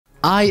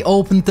I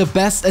opened the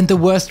best and the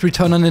worst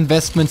return on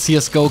investment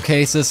CSGO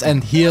cases,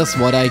 and here's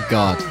what I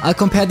got. I'll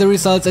compare the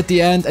results at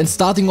the end, and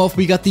starting off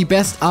we got the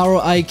best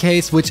ROI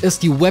case, which is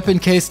the Weapon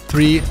Case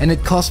 3, and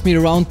it cost me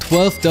around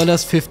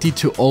 $12.50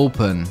 to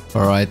open.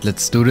 Alright,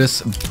 let's do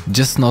this.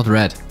 Just not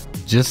red.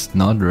 Just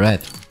not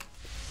red.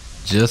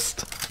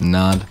 Just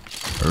not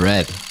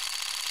red.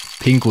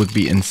 Pink would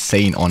be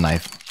insane on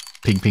knife.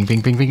 Pink, pink,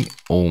 pink, pink, pink.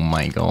 Oh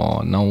my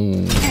god,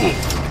 no.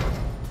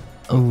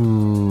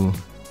 Oh.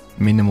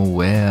 Minimal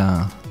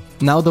wear.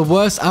 Now the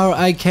worst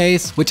ROI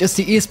case, which is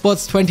the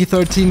esports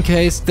 2013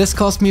 case. This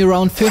cost me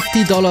around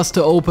 $50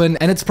 to open,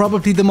 and it's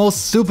probably the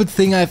most stupid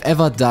thing I've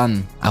ever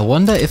done. I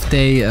wonder if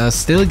they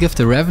still give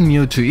the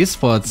revenue to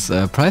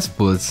esports prize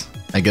pools.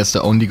 I guess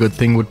the only good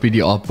thing would be the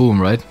AWP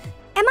boom, right?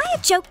 Am I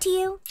a joke to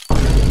you?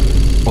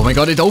 Oh my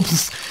god, it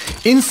opens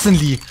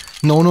instantly.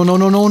 No, no, no,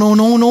 no, no, no,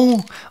 no,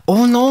 no.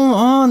 Oh no,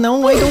 oh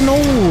no, I don't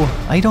know.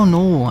 I don't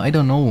know, I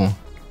don't know.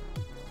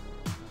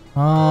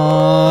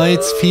 Oh,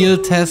 it's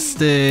field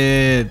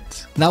tested.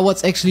 Now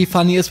what's actually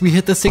funny is we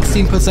hit the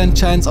 16%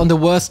 chance on the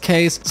worst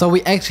case, so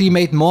we actually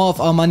made more of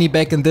our money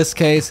back in this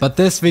case, but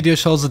this video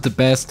shows it the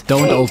best.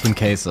 Don't open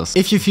cases.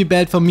 If you feel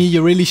bad for me,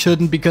 you really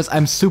shouldn't, because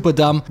I'm super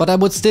dumb, but I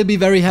would still be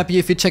very happy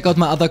if you check out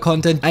my other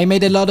content. I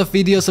made a lot of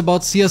videos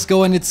about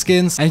CSGO and its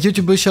skins, and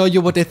YouTube will show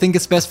you what they think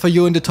is best for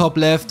you in the top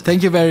left.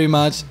 Thank you very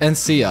much, and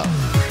see ya.